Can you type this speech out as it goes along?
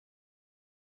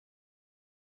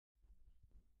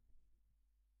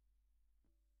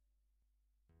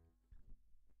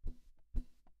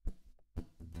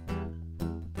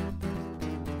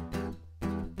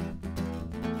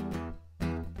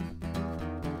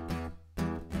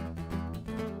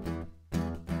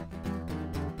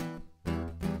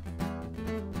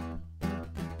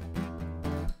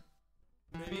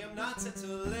Maybe I'm not set to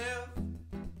live,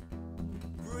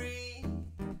 breathe,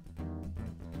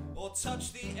 or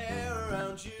touch the air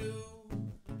around you.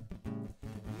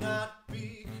 Not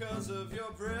because of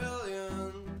your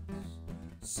brilliance,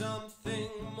 something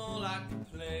more like the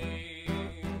plague.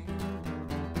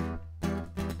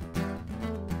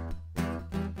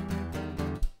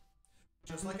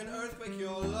 Just like an earthquake, you're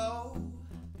low,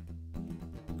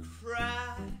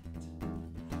 cracked,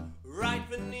 right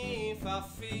beneath our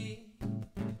feet.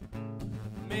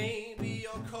 Maybe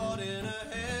you're caught in a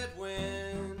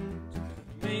headwind,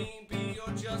 maybe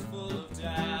you're just full of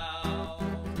doubt.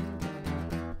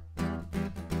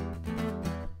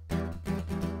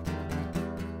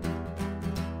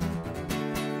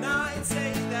 Now I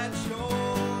say that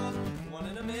you're one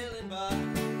in a million, but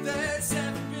there's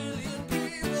 7 billion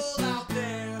people out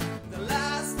there. The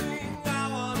last thing I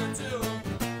wanna do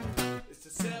is to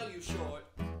sell you short.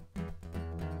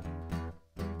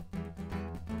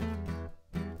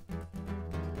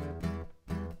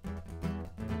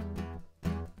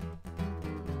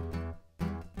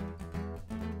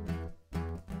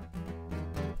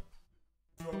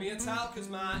 Throw me a towel 'cause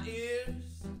my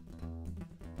ears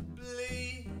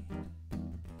bleed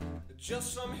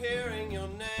just from hearing your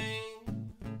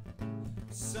name.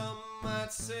 Some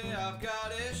might say I've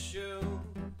got issues,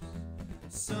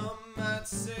 some might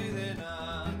say they're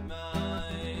not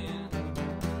mine.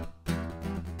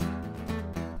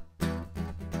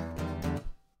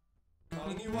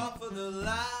 Calling you up for the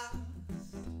last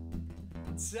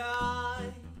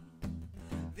time.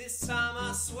 This time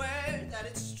I swear that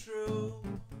it's true.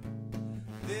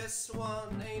 This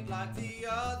one ain't like the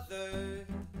others,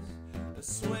 a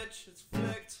switch that's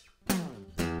flicked.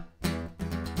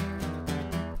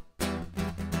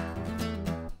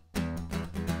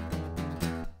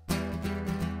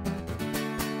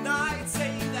 Now I'd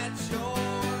say that you're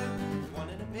one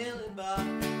in a million, but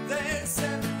there's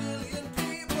 7 billion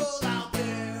people out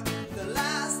there. The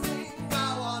last thing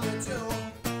I wanna do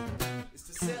is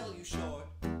to sell you short.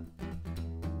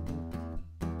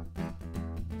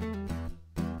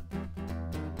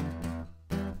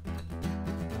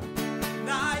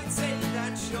 I'd say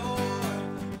that you're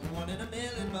one in a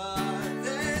million, but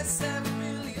there's 7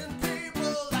 billion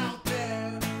people out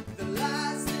there. The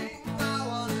last thing I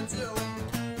wanna do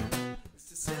is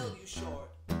to sell you short.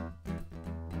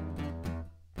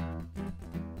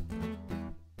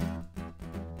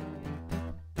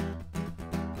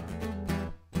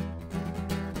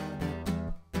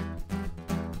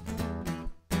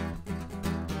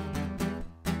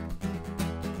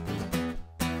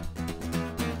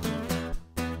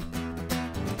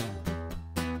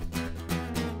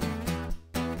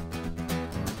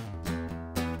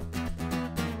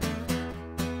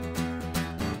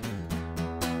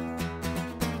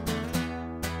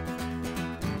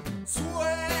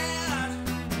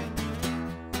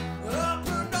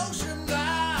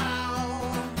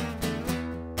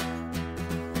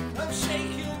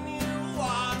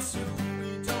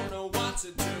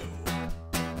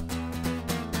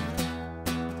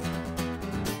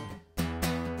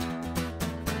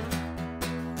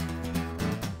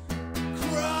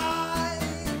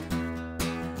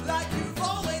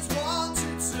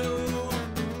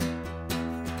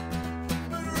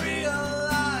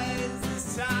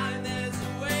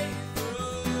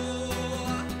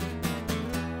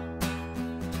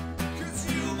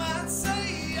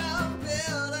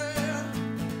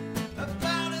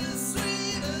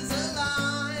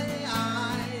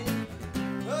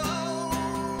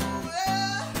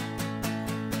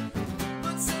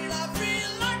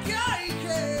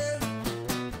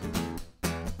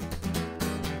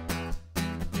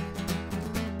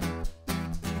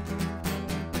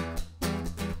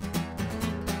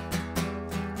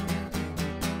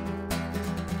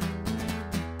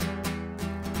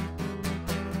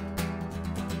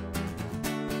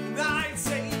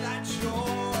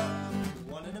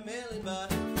 But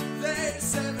there's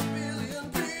 7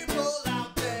 billion people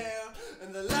out there,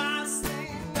 and the last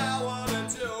thing I wanna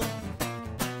do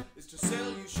is to sell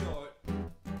you short.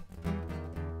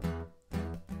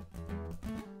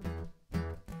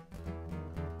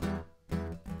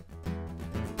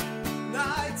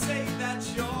 I'd say that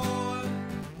you're